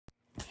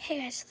Hey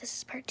guys, so this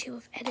is part 2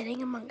 of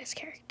editing Among Us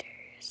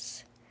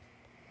characters.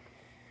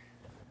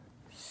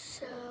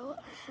 So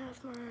I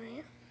have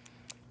my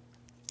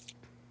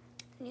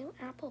new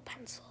Apple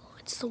pencil.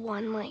 It's the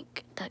one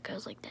that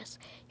goes like this.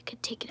 You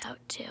could take it out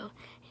too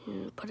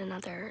and put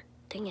another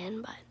thing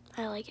in, but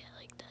I like it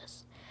like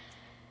this.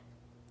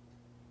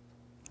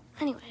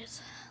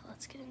 Anyways,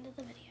 let's get into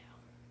the video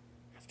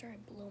after I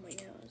blow my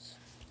nose.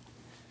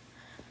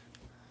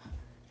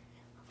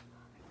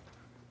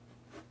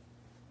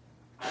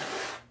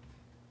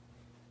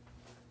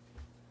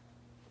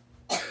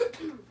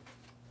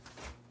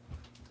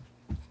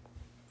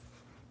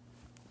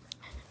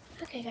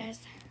 Okay guys,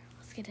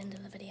 let's get into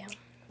the video.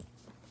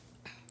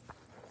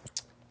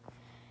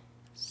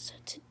 So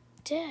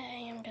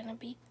today I'm gonna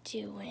be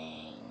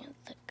doing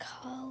the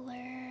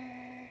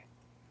color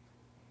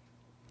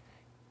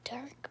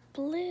dark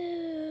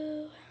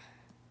blue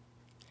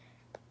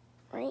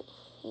right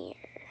here.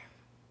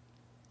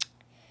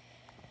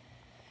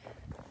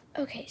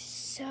 Okay,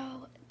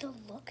 so the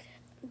look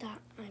that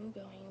I'm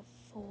going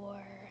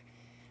for,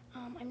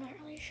 I'm not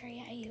really sure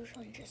yet. I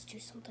usually just do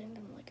something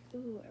that I'm like,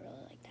 ooh, I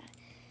really like that.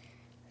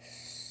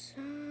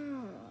 So,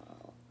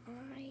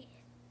 I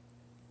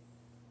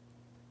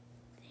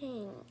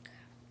think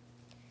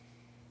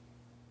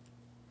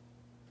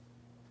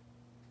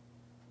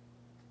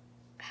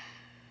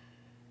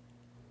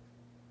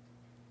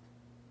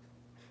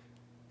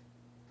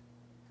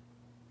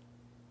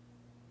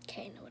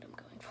okay, I know what I'm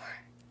going for.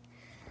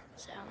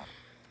 So,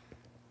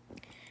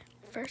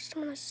 first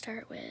I'm going to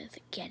start with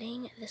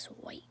getting this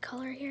white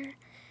color here,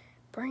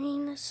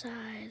 bringing the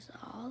size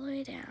all the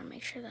way down,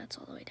 make sure that's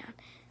all the way down,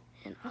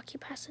 and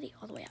opacity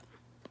all the way up.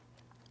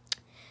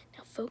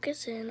 Now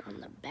focus in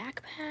on the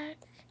backpack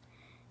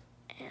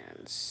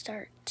and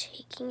start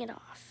taking it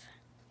off.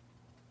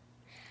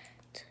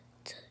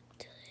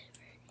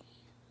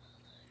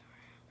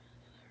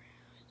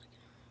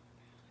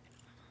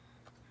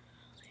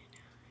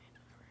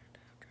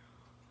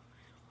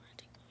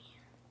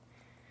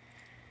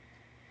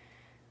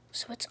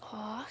 So it's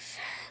off.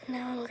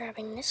 Now I'm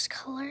grabbing this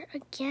color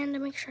again to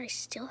make sure I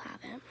still have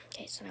it.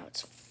 Okay, so now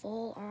it's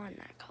full on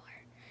that color.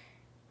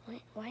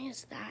 Wait, why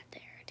is that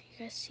there? Do you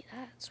guys see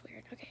that? It's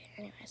weird. Okay,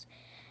 anyways.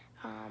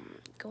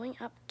 Going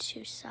up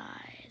to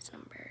size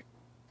number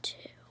 2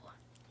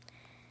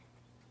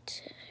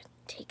 to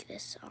take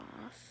this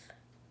off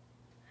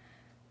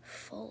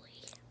fully.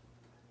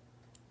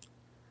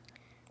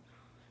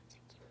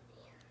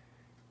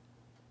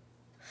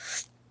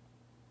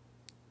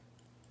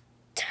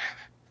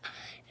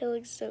 It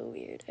looks so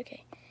weird.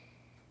 Okay.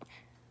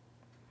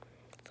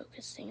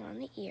 Focusing on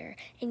the ear.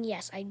 And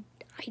yes, I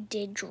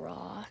did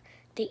draw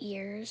the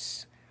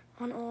ears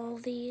on all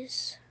of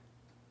these,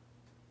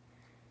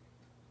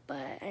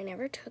 but I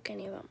never took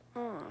any of them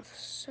off,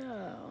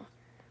 so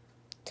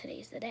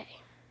today's the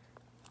day.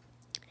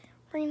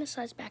 Bringing the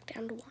size back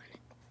down to 1.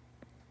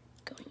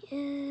 Going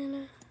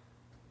in.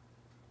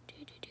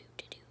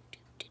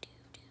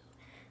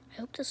 I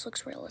hope this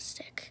looks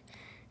realistic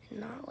and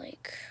not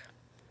like,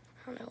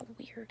 I don't know,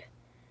 weird.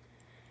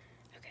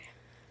 Okay.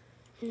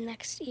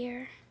 Next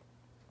ear.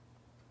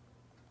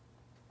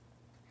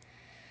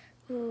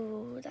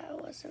 Ooh,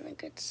 that wasn't a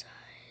good size.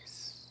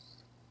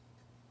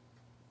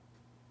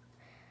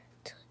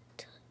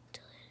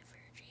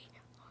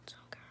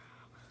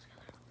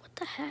 What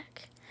the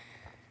heck?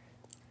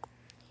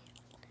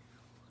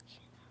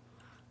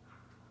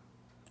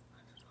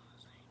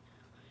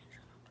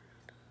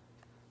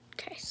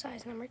 Okay,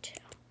 size number 2.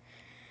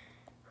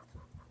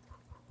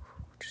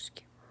 Just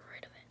get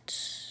rid of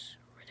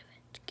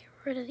it. Get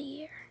rid of the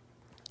ear.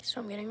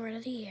 So I'm getting rid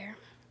of the ear.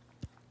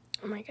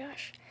 Oh my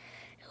gosh.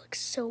 It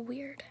looks so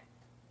weird.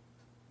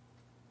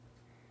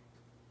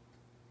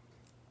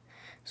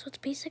 So it's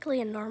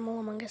basically a normal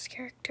Among Us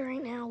character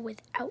right now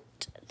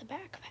without the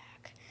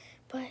backpack.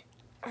 But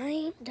I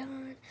ain't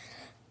done.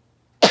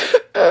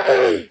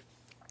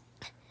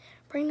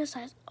 Bring the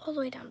size all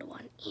the way down to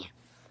 1.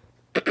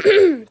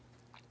 Yeah.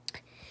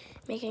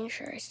 Making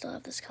sure I still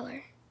have this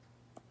color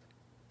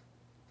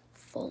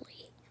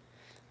fully.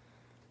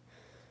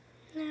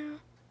 Now,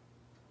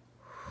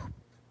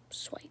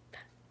 swipe.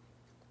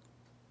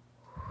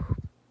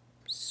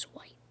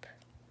 Swipe.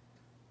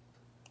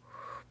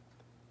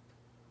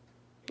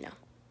 No.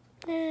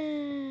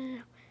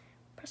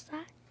 Press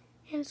that,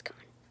 and it's gone.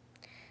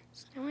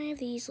 So now I have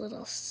these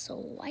little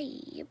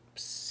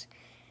swipes,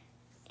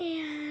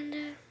 and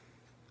I'm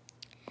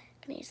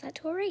gonna use that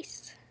to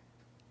erase.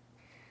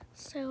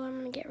 So I'm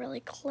gonna get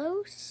really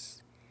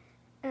close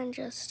and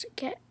just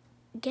get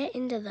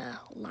into the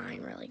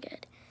line really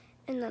good,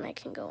 and then I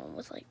can go in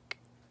with like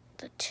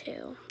the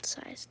 2,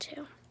 size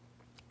 2.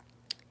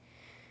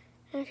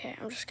 Okay,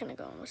 I'm just gonna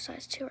go in with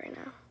size 2 right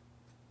now.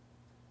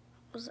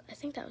 I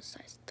think that was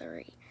size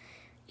 3.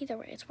 Either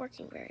way, it's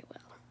working very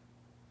well.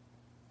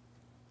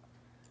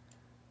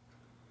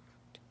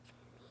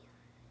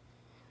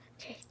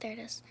 Okay, there it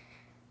is.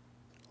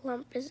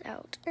 Lump is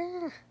out.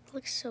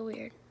 Looks so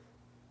weird.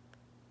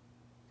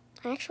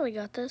 I actually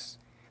got this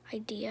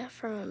idea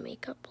from a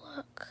makeup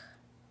look.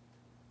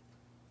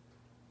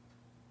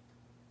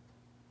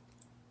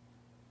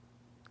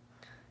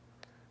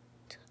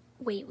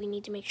 wait, we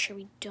need to make sure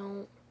we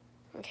don't.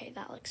 Okay,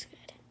 that looks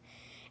good.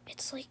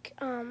 It's like,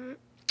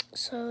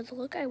 so the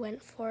look I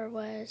went for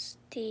was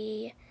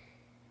the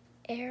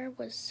air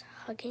was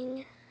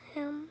hugging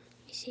him.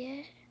 You see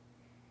it?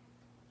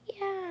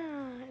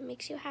 Yeah, it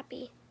makes you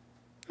happy.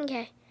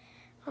 Okay,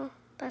 well,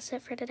 that's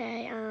it for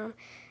today.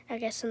 I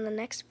guess in the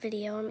next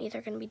video, I'm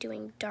either going to be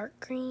doing dark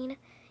green,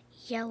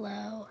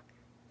 yellow,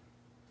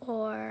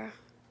 or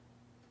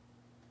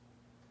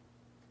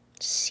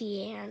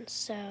cyan.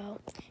 So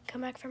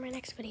come back for my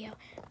next video.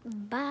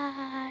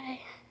 Bye.